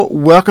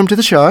Welcome to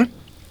the show.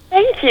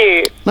 Thank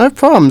you. No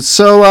problem.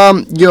 So,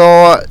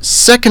 your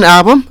second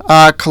album,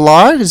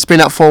 Collide, has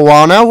been out for a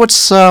while now.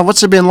 What's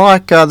it been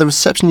like? The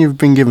reception you've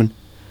been given?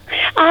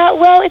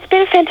 Well, it's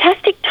been a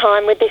fantastic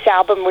time with this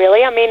album,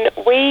 really. I mean,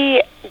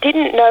 we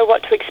didn't know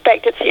what to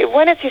expect.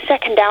 When it's your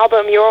second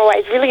album, you're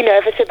always really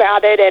nervous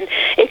about it and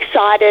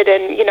excited,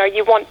 and,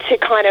 you want to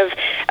kind of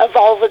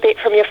evolve a bit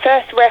from your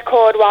first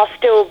record while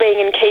still being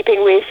in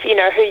keeping with,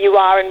 who you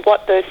are and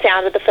what the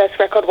sound of the first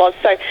record was.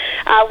 So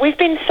we've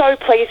been so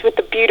pleased with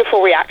the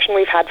beautiful reaction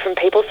we've had from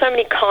people, so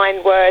many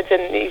kind words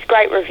and these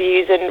great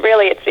reviews, and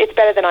really it's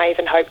better than I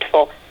even hoped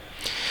for.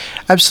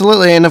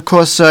 Absolutely, and of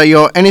course,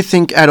 your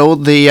Anything at All,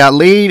 the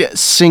lead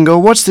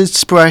single. What's the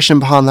inspiration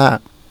behind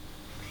that?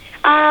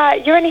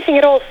 You're Anything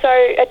at All.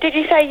 So, did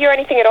you say You're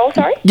Anything at All?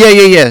 Sorry.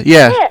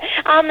 Yeah.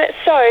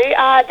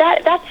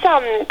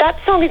 That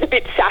song is a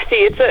bit sassy.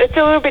 It's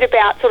a little bit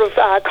about sort of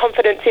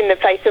confidence in the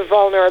face of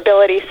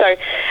vulnerability. So,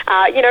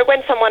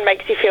 when someone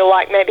makes you feel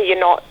like maybe you're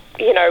not,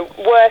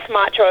 worth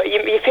much, or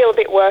you feel a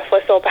bit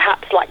worthless, or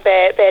perhaps like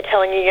they're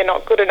telling you you're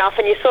not good enough,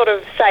 and you sort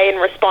of say in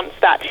response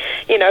that,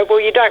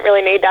 well, you don't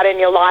really need that in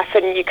your life,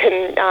 and you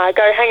can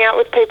go hang out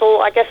with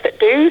people, I guess, that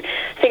do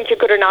think you're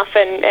good enough,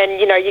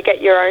 and you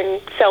get your own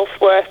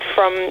self-worth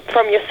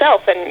from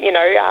yourself, and,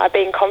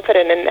 being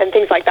confident and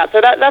things like that.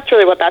 So that's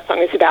really what that song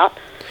is about.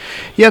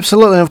 Yeah,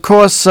 absolutely. And of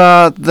course,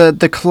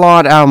 the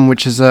Collide album,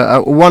 which is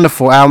a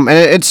wonderful album, and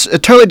it's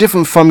totally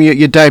different from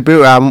your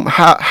debut album.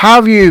 How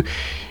have you,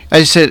 as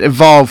you said,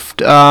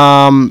 evolved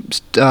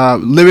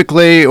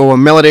lyrically or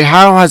melody?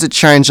 How has it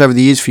changed over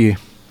the years for you?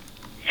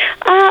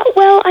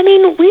 Well, I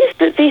mean, with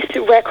this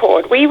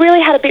record, we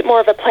really had a bit more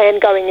of a plan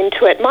going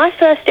into it. My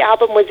first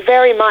album was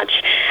very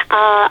much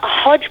a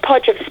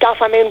hodgepodge of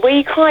stuff. I mean,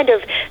 we kind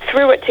of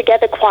threw it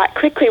together quite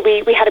quickly.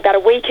 We had about a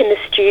week in the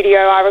studio.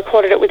 I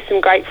recorded it with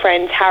some great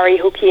friends, Harry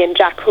Hookie and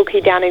Jack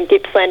Hookie, down in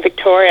Gippsland,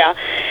 Victoria.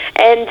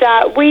 And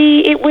I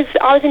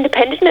was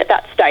independent at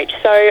that stage,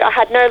 so I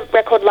had no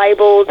record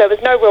label. There was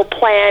no real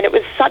plan. It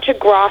was such a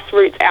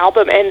grassroots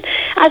album, and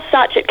as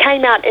such, it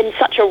came out in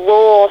such a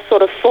raw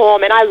sort of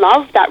form, and I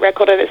love that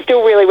record, and it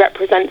still really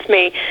represents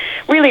me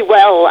really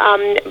well.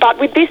 But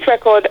with this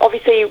record,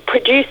 obviously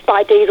produced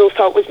by Diesel,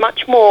 so it was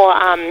much more,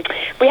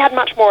 we had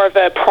much more of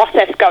a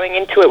process going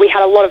into it. We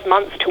had a lot of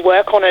months to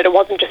work on it. It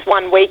wasn't just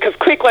 1 week of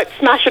quick, let's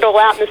smash it all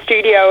out in the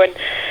studio. And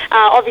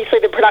obviously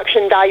the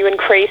production value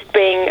increased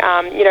being,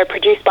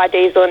 produced by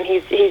Diesel, and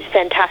he's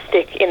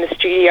fantastic in the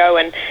studio,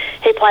 and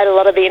he played a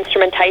lot of the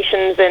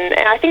instrumentations, and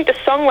I think the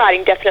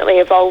songwriting definitely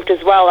evolved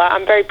as well.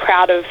 I'm very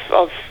proud of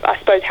I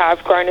suppose, how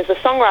I've grown as a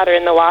songwriter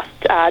in the last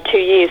 2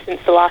 years since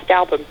the last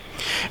album.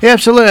 Yeah,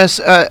 absolutely. As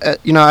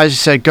you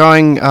said,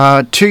 going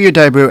to your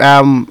debut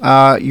album,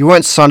 you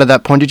weren't signed at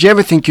that point. Did you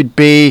ever think you'd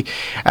be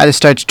at this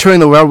stage touring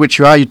the world, which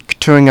you are? You're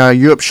touring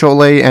Europe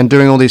shortly and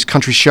doing all these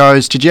country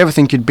shows. Did you ever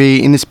think you'd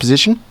be in this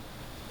position?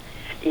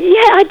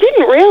 Yeah, I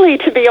didn't really,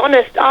 to be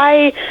honest.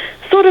 I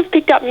sort of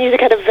picked up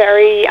music at a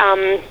very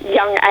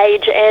young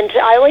age, and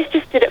I always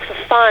just did it for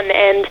fun.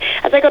 And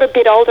as I got a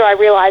bit older, I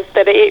realised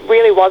that it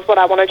really was what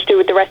I wanted to do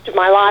with the rest of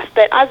my life.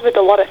 But as with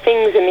a lot of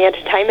things in the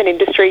entertainment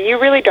industry, you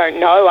really don't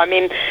know. I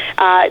mean,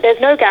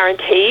 there's no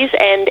guarantees,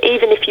 and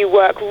even if you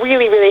work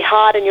really, really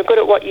hard and you're good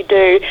at what you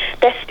do,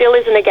 there still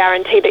isn't a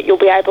guarantee that you'll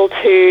be able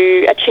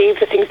to achieve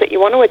the things that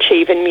you want to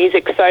achieve in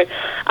music. So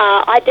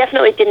I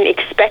definitely didn't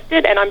expect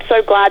it, and I'm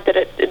so glad that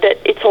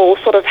it's all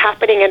sort of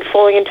happening and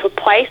falling into a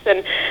place.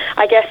 And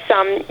I guess,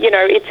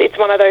 it's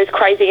one of those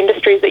crazy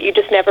industries that you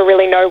just never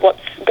really know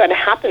what's going to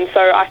happen. So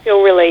I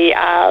feel really,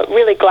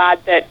 really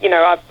glad that,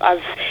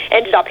 I've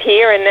ended up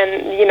here, and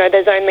then,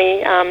 there's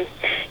only,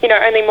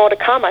 only more to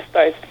come, I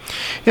suppose.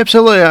 Yeah,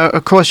 absolutely.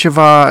 Of course, you've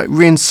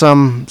written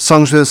some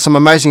songs with some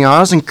amazing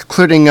artists,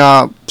 including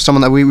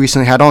someone that we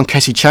recently had on,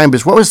 Kasey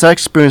Chambers. What was that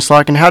experience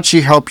like, and how did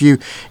she help you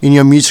in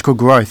your musical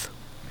growth?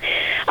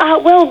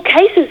 Well,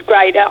 Case is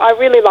great. I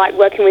really like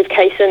working with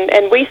Case,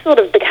 and we sort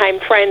of became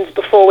friends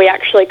before we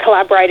actually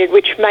collaborated,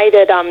 which made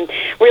it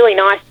really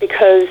nice,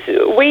 because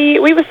we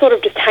were sort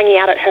of just hanging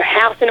out at her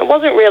house, and it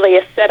wasn't really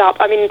a setup.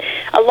 I mean,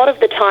 a lot of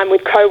the time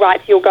with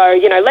co-writes, you'll go,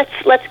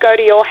 let's go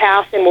to your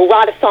house and we'll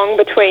write a song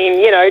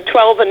between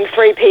 12 and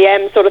 3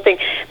 p.m. sort of thing.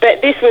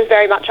 But this was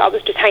very much, I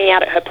was just hanging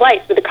out at her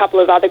place with a couple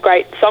of other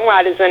great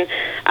songwriters,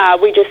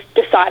 and we just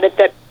decided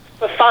that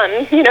for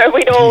fun,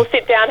 we'd all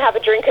sit down, have a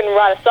drink and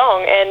write a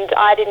song, and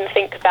I didn't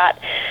think that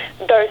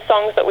those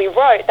songs that we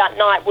wrote that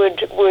night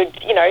would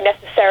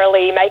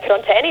necessarily make it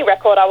onto any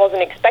record. I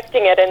wasn't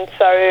expecting it, and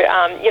so,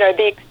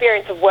 the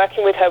experience of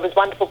working with her was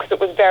wonderful, because it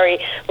was very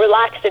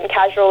relaxed and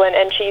casual,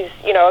 and she's,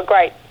 a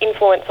great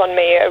influence on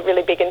me, a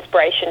really big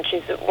inspiration.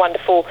 She's a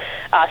wonderful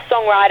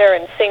songwriter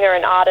and singer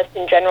and artist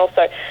in general,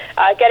 so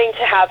getting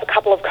to have a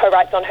couple of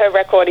co-writes on her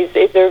record is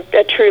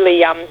a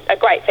truly a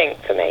great thing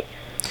for me.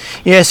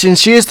 Yes, and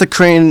she is the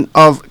queen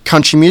of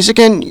country music,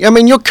 and I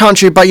mean, you're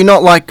country, but you're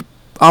not like,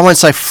 I won't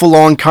say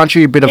full-on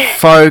country, a bit of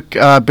folk,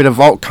 a bit of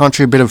alt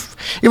country,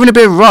 even a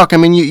bit of rock. I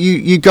mean,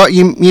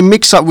 you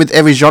mix up with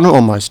every genre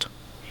almost.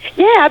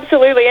 Yeah,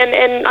 absolutely,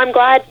 and I'm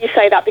glad you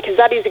say that because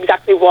that is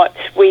exactly what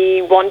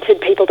we wanted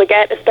people to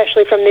get,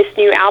 especially from this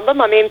new album.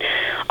 I mean,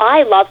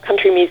 I love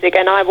country music,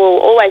 and I will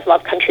always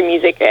love country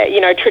music.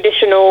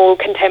 Traditional,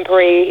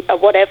 contemporary,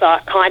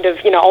 whatever kind of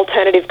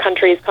alternative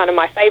country is kind of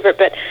my favourite.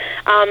 But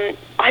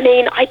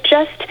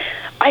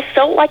I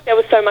felt like there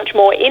was so much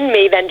more in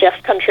me than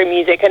just country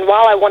music. And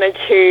while I wanted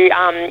to,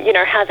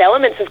 have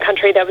elements of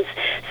country, there was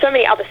so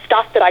many other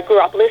stuff that I grew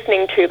up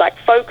listening to, like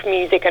folk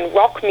music and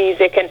rock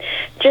music and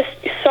just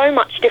so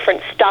much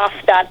different stuff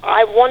that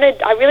I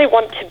really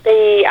want to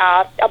be,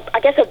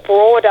 a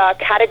broader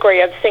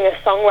category of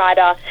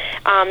singer-songwriter.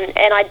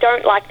 And I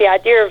don't like the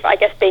idea of,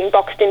 being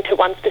boxed into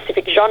one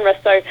specific genre.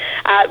 So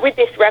with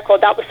this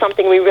record, that was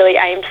something we really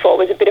aimed for,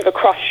 was a bit of a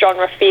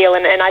cross-genre feel.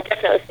 And I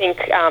definitely think,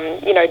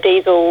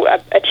 Diesel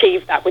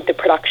achieved that with the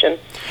production.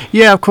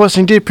 Yeah, of course,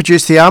 and you did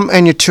produce the album,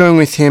 and you're touring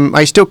with him.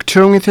 Are you still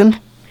touring with him?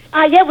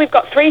 Yeah, we've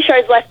got 3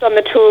 shows left on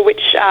the tour,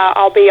 which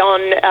I'll be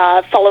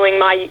on following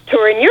my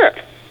tour in Europe.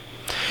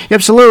 Yeah,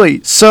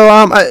 absolutely. So,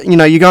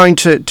 you're going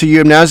to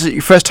Europe now. Is it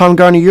your first time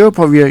going to Europe,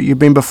 or have you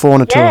been before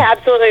on a tour? Yeah,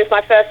 absolutely. It's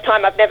my first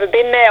time. I've never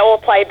been there or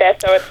played there,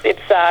 so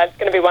it's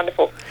going to be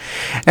wonderful.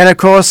 And, of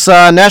course,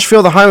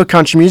 Nashville, the home of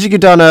country music.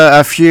 You've done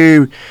a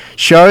few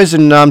shows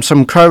and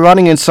some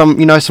co-writing in some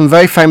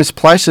very famous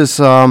places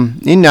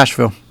in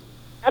Nashville.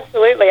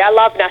 Absolutely. I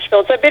love Nashville.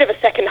 It's a bit of a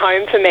second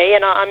home for me,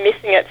 and I'm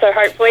missing it, so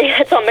hopefully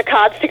it's on the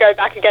cards to go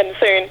back again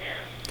soon.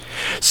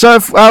 So,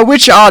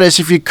 which artist,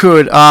 if you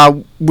could,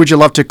 would you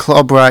love to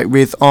collaborate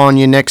with on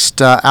your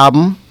next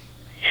album?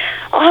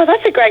 Oh,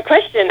 that's a great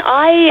question.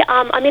 I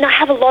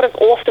have a lot of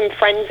awesome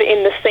friends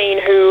in the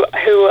scene who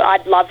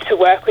I'd love to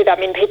work with. I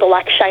mean, people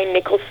like Shane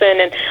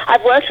Nicholson, and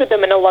I've worked with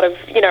them in a lot of,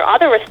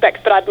 other respects,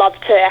 but I'd love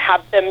to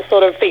have them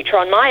sort of feature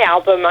on my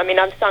album. I mean,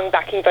 I've sung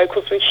backing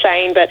vocals with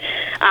Shane, but,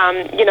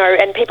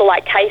 and people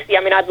like Casey,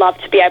 I'd love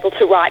to be able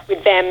to write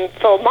with them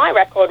for my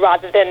record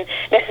rather than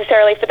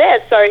necessarily for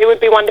theirs. So it would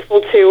be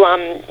wonderful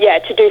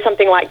to do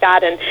something like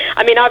that. And,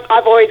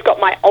 I've always got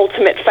my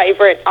ultimate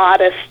favourite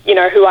artist,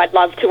 who I'd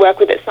love to work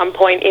with at some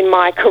point in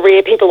my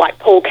career, people like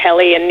Paul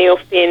Kelly and Neil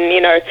Finn,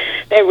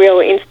 they're real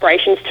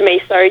inspirations to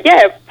me. So,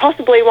 yeah,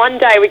 possibly one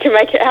day we can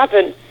make it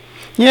happen.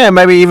 Yeah,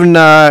 maybe even,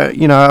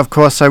 of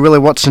course, Willie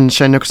Watson,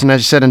 Shane Nicholson,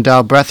 as you said, and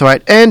Dale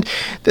Brathwaite. And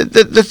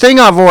the thing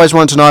I've always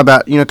wanted to know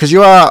about, because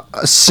you are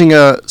a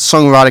singer,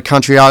 songwriter,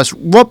 country artist,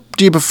 what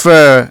do you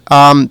prefer,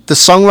 the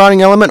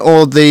songwriting element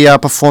or the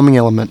performing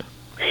element?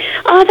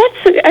 Oh,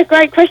 that's a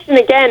great question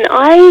again.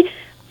 I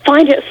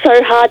find it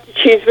so hard to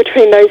choose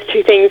between those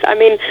two things.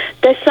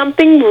 There's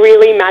something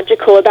really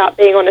magical about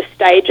being on a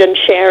stage and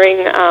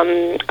sharing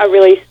a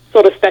really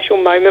sort of special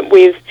moment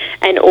with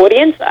an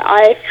audience.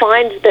 I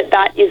find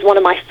that is one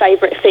of my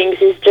favourite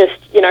things, is just,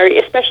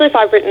 especially if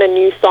I've written a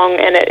new song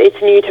and it's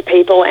new to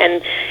people,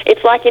 and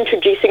it's like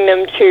introducing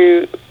them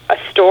to a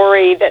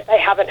story that they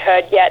haven't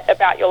heard yet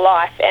about your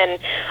life, and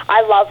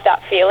I love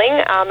that feeling,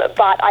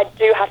 but I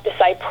do have to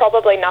say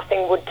probably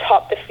nothing would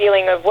top the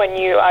feeling of when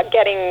you are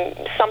getting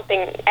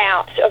something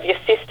out of your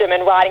system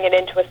and writing it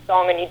into a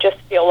song, and you just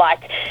feel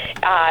like,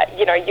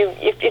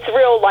 it's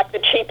real, like the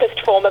cheapest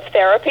form of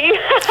therapy.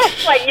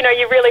 Like,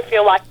 you really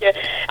feel like you're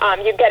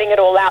getting it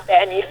all out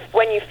there, and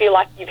when you feel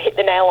like you've hit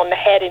the nail on the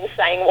head in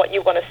saying what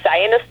you want to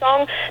say in a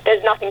song,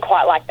 there's nothing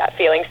quite like that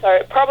feeling.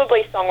 So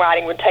probably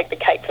songwriting would take the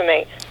cake for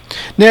me.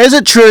 Now, is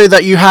it true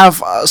that you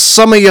have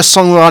some of your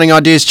songwriting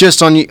ideas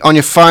just on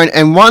your phone,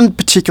 and one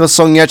particular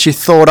song you actually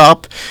thought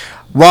up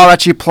while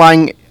actually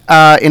playing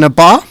in a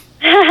bar?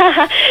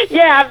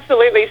 Yeah,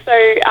 absolutely. So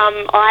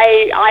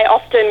I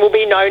often will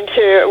be known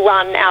to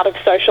run out of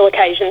social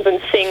occasions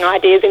and sing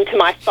ideas into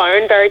my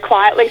phone very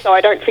quietly so I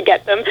don't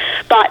forget them.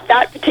 But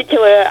that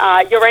particular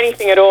You're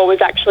Anything at All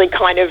was actually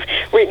kind of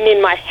written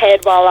in my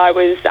head while I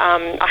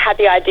had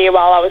the idea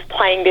while I was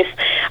playing this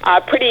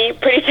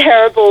pretty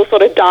terrible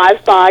sort of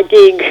dive bar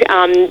gig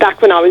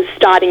back when I was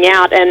starting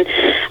out, and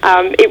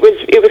it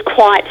was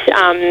quite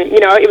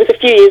it was a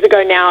few years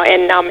ago now,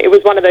 and it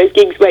was one of those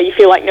gigs where you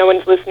feel like no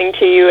one's listening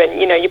to you,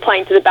 and you're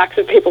playing to the backs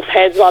of people's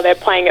heads while they're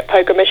playing at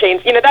poker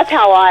machines. That's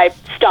how I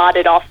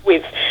started off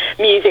with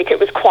music. It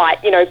was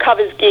quite,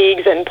 covers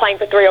gigs and playing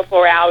for 3 or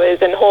 4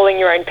 hours and hauling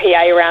your own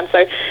PA around.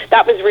 So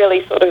that was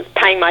really sort of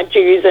paying my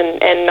dues and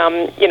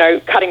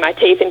cutting my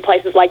teeth in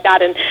places like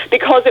that. And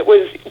because it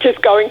was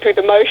just going through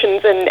the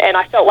motions and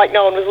I felt like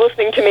no one was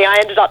listening to me, I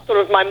ended up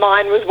my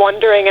mind was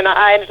wandering, and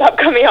I ended up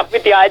coming up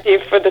with the idea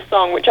for the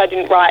song, which I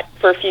didn't write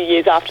for a few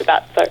years after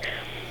that. So.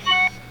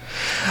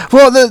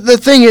 Well, the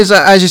thing is,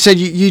 as you said,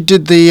 you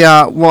did the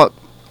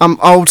I'm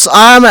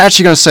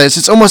actually going to say this.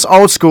 It's almost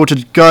old school to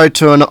go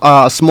to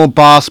a small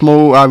bar,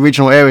 small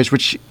regional areas,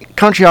 which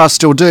country artists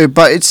still do.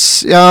 But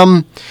it's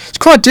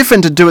quite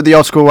different to do it the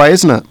old school way,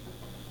 isn't it?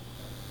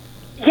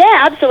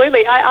 Yeah,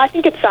 absolutely. I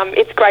think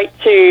it's great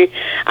to,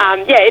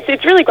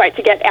 it's really great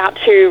to get out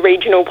to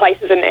regional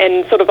places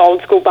and sort of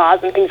old school bars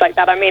and things like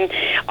that.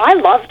 I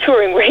love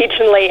touring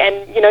regionally,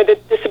 and the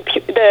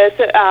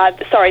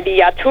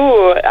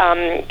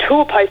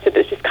tour poster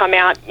that's just come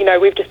out. You know,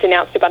 we've just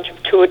announced a bunch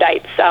of tour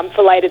dates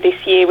for later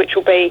this year, which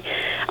will be,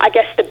 I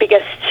guess, the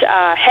biggest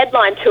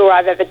headline tour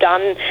I've ever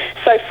done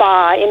so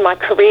far in my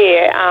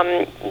career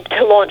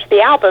to launch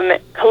the album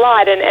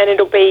Collide, and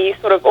it'll be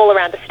sort of all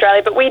around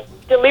Australia. But we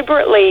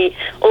deliberately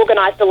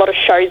organised a lot of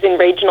shows in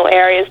regional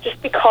areas just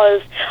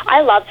because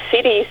I love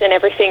cities and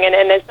everything, and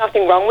there's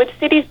nothing wrong with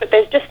cities, but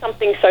there's just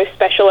something so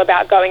special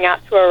about going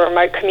out to a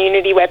remote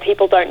community where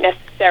people don't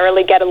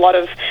necessarily get a lot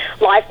of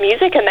live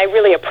music and they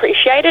really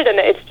appreciate it, and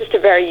it's just a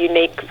very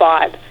unique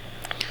vibe.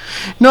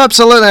 No,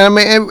 absolutely. I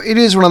mean, it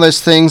is one of those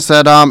things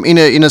that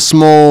in a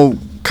small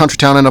country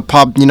town, in a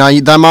pub, you know,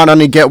 they might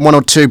only get one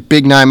or two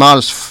big name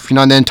artists, you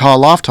know, in their entire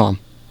lifetime.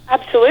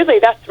 Absolutely,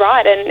 that's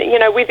right. And, you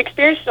know, we've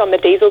experienced it on the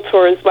Diesel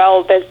Tour as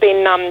well. There's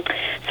been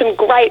some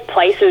great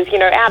places, you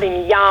know, out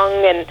in Young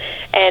and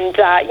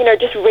you know,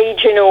 just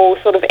regional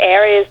sort of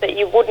areas that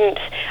you wouldn't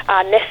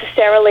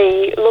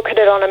necessarily look at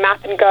it on a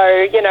map and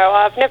go, you know,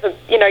 I've never,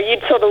 you know,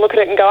 you'd sort of look at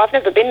it and go, I've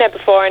never been there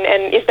before,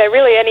 and is there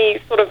really any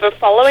sort of a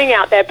following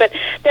out there? But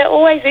there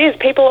always is.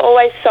 People are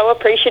always so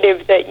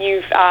appreciative that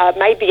you've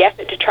made the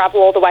effort to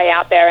travel all the way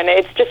out there, and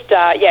it's just,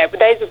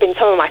 those have been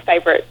some of my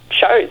favourite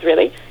shows,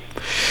 really.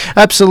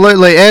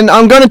 Absolutely, and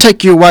I'm going to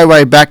take you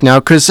way back now,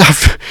 because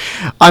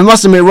I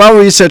must admit, while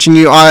researching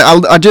you,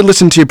 I did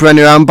listen to your brand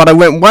new album, but I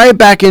went way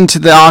back into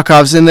the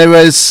archives, and there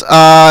was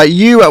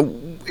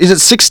is it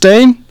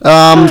 16?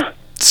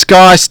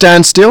 Sky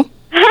Stand Still?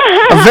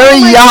 A very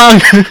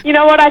young... You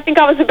know what, I think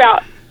I was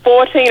about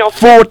 14 or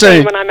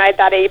 14 when I made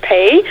that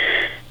EP.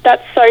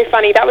 That's so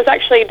funny. That was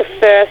actually the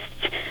first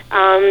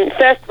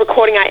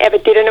recording I ever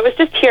did, and it was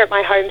just here at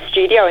my home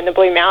studio in the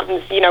Blue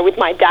Mountains, you know, with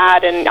my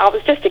dad, and I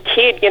was just a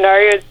kid, you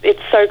know.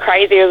 It's so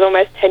crazy. It was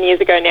almost 10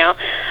 years ago now.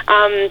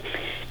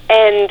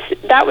 And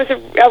that was a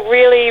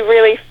really,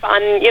 really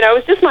fun, you know, it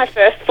was just my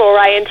first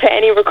foray into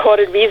any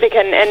recorded music,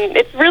 and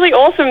it's really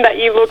awesome that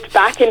you looked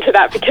back into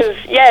that, because,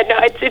 yeah, no,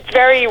 it's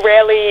very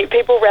rarely,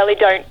 people rarely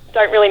don't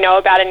really know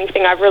about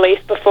anything I've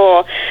released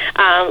before,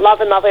 Love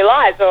and Lovely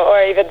Lies,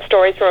 or even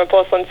Stories from a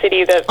Porcelain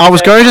City. I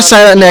was going to say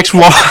that next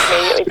one.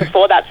 Immediately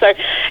before that, so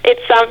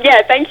it's,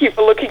 thank you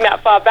for looking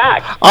that far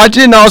back. I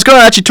didn't, I was going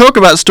to actually talk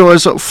about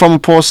Stories from a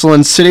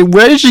Porcelain City.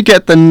 Where did you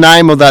get the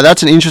name of that?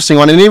 That's an interesting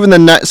one, and even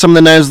some of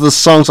the names of the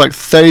songs, like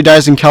 30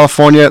 Days in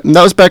California, and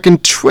that was back in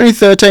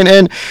 2013,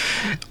 and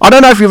I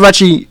don't know if you've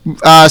actually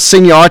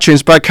seen your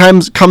iTunes, but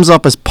it comes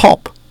up as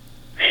pop.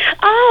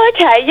 Oh,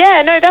 okay.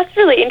 Yeah, no, that's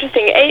really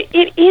interesting.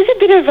 It is a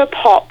bit of a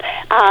pop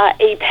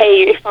EP,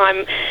 if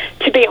I'm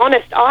to be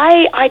honest.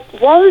 I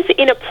was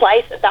in a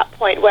place at that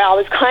point where I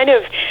was kind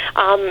of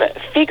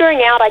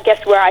figuring out, I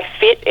guess, where I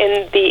fit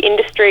in the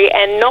industry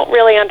and not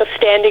really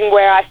understanding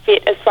where I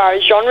fit as far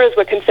as genres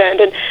were concerned.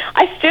 And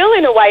I still,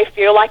 in a way,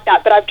 feel like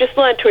that, but I've just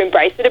learned to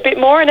embrace it a bit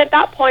more. And at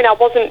that point, I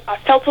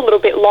felt a little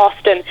bit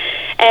lost. And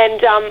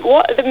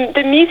what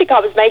the music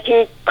I was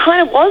making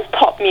kind of was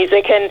pop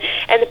music, and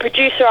the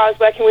producer I was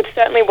working with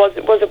certainly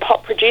was a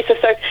pop producer.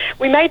 So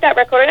we made that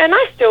record, and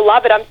I still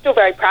love it. I'm still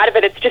very proud of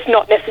it. It's just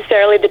not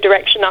necessarily the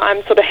direction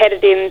I'm sort of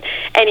headed in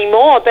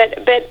anymore.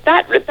 But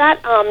that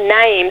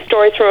name,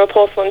 Stories from a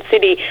Porcelain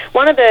City,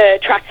 one of the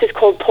tracks is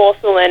called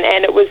Porcelain,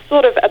 and it was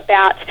sort of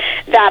about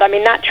that. I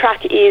mean, that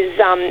track is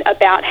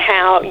about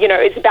how, you know,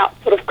 it's about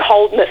sort of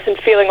coldness and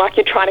feeling like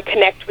you're trying to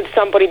connect with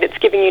somebody that's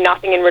giving you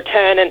nothing in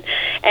return, and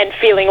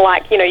feeling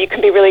like, you know, you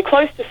can be really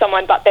close to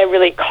someone, but they're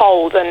really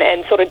cold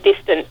and sort of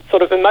distant,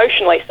 sort of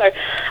emotionally. So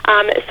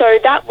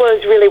that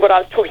was really what I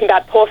was talking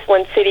about,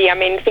 Porcelain City. I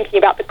mean, thinking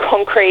about the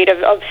concrete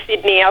of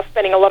Sydney. I was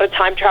spending a lot of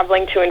time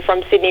travelling to and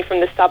from Sydney, from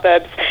the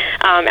suburbs,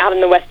 out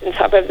in the western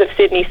suburbs of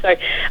Sydney. So,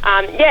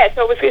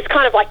 so it was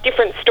kind of like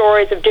different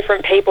stories of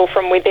different people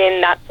from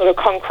within that sort of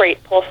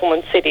concrete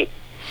Porcelain City.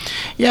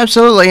 Yeah,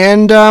 absolutely.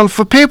 And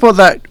for people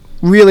that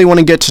really want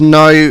to get to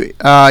know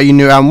your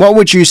new album, what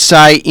would you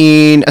say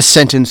in a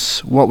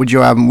sentence? What would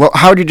your album?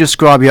 How would you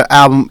describe your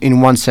album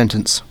in one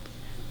sentence?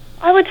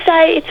 I would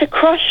say it's a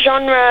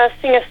cross-genre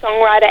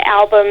singer-songwriter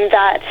album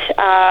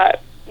that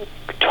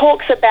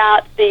talks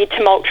about the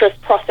tumultuous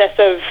process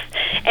of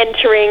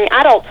entering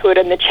adulthood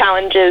and the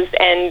challenges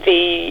and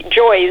the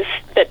joys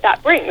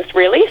that brings,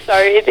 really. So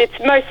it's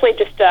mostly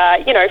just,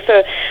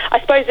 I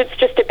suppose it's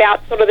just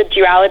about sort of the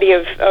duality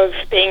of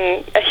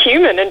being a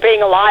human and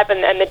being alive,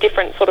 and the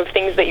different sort of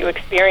things that you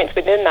experience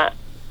within that.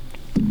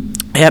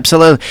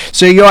 Absolutely.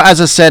 So you're, as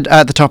I said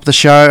at the top of the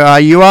show,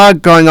 you are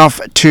going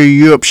off to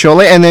Europe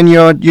shortly, and then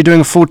you're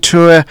doing a full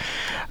tour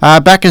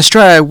back in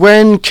Australia.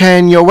 When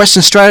can your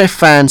Western Australia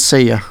fans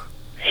see you?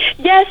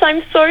 Yes,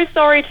 I'm so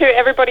sorry to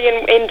everybody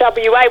in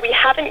WA. We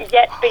haven't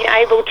yet been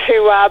able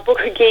to book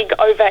a gig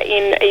over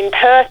in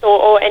Perth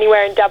or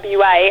anywhere in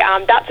WA.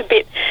 That's a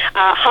bit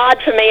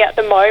hard for me at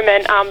the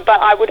moment,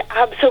 but I would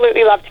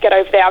absolutely love to get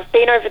over there. I've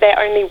been over there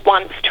only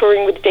once,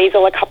 touring with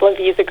Diesel a couple of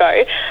years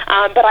ago,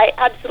 but I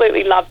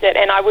absolutely loved it,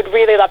 and I would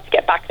really love to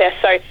get back there.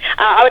 So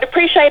I would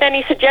appreciate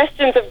any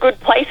suggestions of good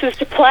places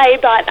to play,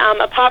 but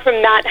apart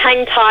from that,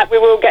 hang tight. We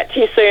will get to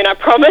you soon, I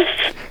promise.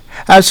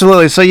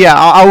 Absolutely. So yeah,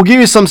 I will give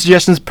you some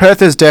suggestions.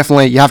 Perth is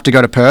definitely, you have to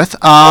go to Perth.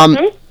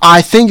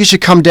 I think you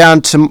should come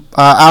down to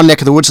our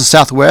neck of the woods, the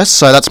southwest.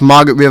 So that's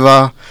Margaret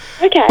River,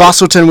 Okay.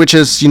 Bustleton, which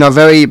is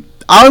very.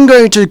 I'm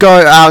going to go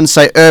out and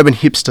say urban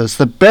hipsters.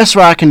 The best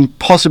way I can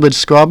possibly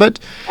describe it.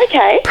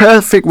 Okay.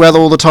 Perfect weather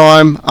all the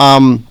time.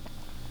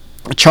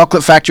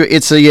 Chocolate factory.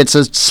 It's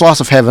a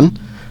slice of heaven.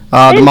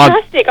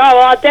 Fantastic. Oh,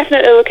 well, I'll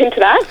definitely look into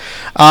that.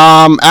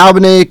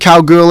 Albany,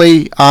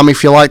 Kalgoorlie,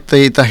 if you like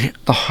the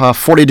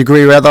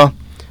 40-degree weather.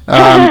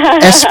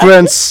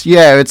 Esperance,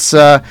 it's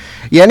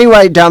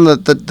anyway down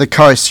the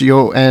coast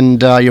you'll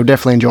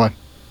definitely enjoy.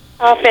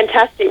 Oh,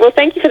 fantastic. Well,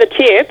 thank you for the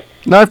tip.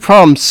 No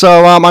problem.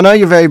 So I know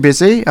you're very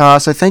busy,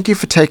 so thank you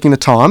for taking the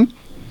time.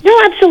 No,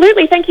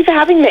 absolutely. Thank you for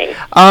having me.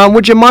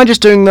 Would you mind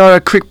just doing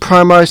a quick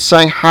promo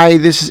saying, hey,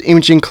 this is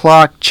Imogen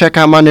Clark, check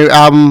out my new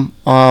album,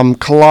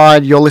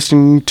 Collide, you're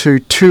listening to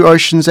Two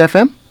Oceans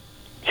FM?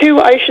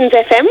 Two Oceans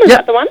FM, was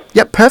that the one?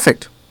 Yep,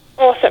 perfect.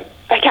 Awesome.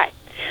 Okay.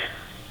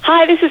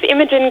 Hi, this is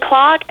Imogen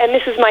Clark, and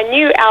this is my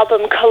new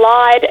album,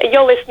 Collide.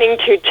 You're listening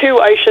to Two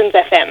Oceans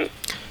FM.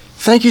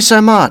 Thank you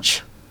so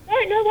much.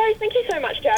 No worries. Thank you so much, Joe.